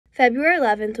February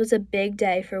 11th was a big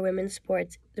day for women's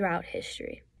sports throughout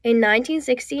history. In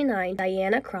 1969,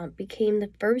 Diana Crump became the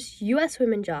first U.S.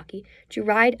 women jockey to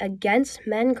ride against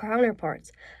men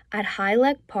counterparts at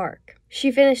Highland Park.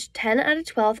 She finished 10 out of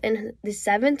 12 in the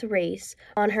 7th race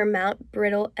on her Mount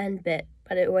Brittle and Bit,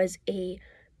 but it was a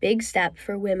big step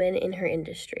for women in her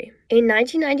industry. In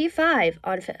 1995,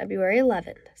 on February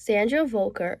 11th, Sandra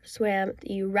Volker swam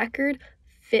the record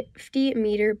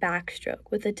 50-meter backstroke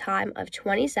with a time of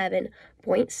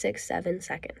 27.67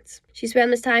 seconds. She swam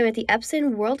this time at the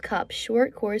Epsom World Cup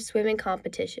short course swimming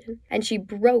competition, and she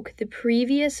broke the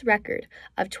previous record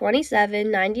of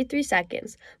 27.93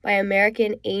 seconds by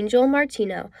American Angel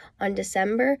Martino on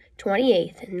December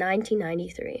 28,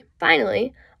 1993.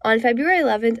 Finally, on February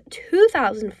 11,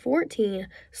 2014,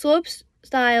 slopestyle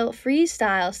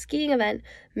freestyle skiing event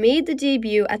made the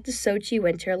debut at the Sochi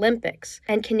Winter Olympics,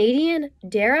 and Canadian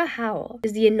Dara Howell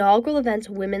is the inaugural event's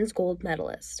women's gold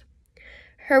medalist.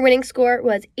 Her winning score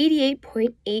was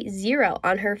 88.80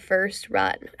 on her first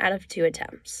run out of 2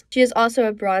 attempts. She is also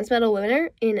a bronze medal winner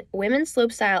in women's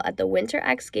slopestyle at the Winter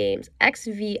X Games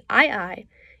XVII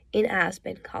in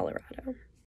Aspen, Colorado.